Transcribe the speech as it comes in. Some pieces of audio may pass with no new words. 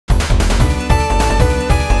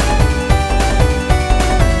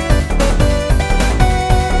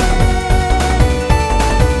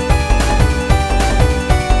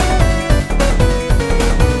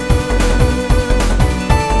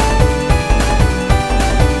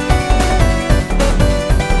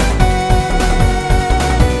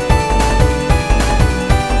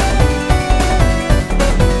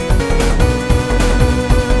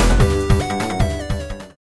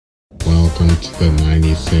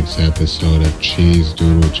6 episode of Cheez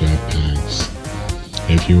Doodle Jetpacks.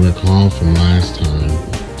 If you recall from last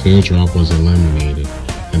time, Teardrop was eliminated,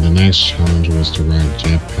 and the next challenge was to ride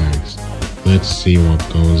jetpacks. Let's see what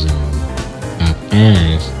goes on. At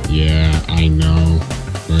first, yeah, I know.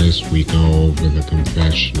 First we go over the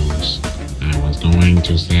confessionals. I was going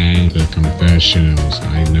to say the confessionals,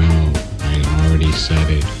 I know. I already said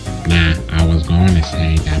it. Nah, I was going to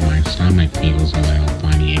say that my stomach feels a little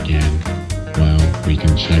funny again. Well, we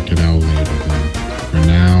can check it out later though. For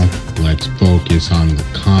now, let's focus on the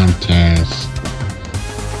contest.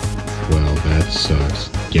 Well, that sucks.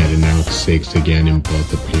 Getting out 6 again in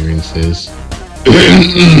both appearances.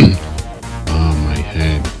 Oh, my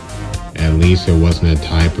head. At least it wasn't a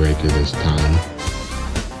tiebreaker this time.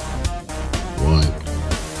 What?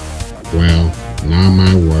 Well, not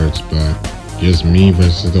my words, but just me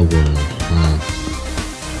versus the world, huh?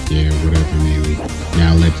 Yeah, whatever, maybe.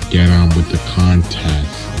 Now let's get on with the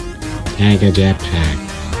contest. Tag a jetpack.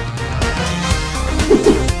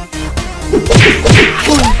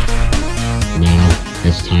 Now,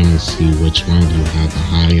 it's time to see which one of you had the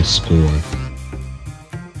highest score.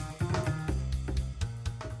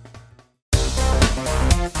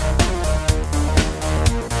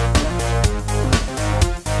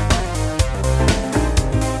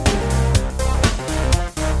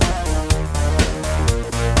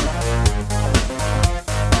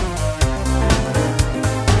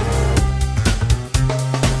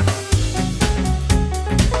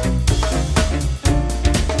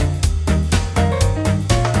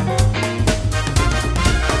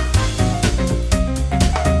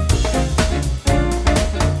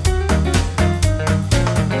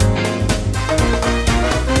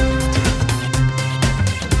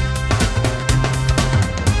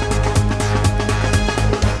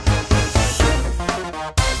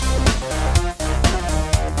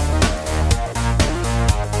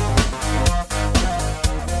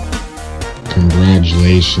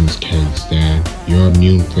 Congratulations, Cakes Dad. You're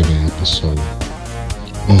immune for the episode.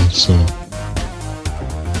 Awesome.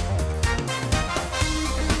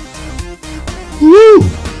 Woo!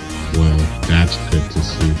 Well, that's good to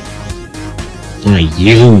see. For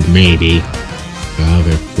you, maybe. The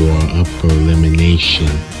other 4 up for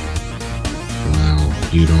elimination. Wow,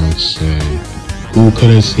 you don't say. Who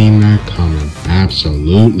could have seen that coming?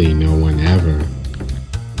 Absolutely no one ever.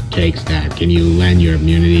 Cakes Dad, can you lend your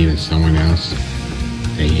immunity to someone else?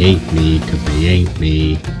 They hate me because they ain't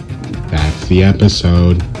me. That's the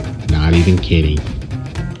episode. Not even kidding.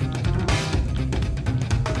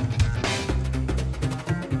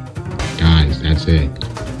 Guys, that's it.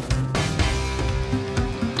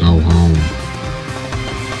 Go home.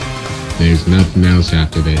 There's nothing else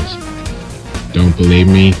after this. Don't believe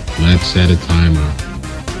me? Let's set a timer.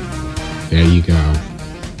 There you go.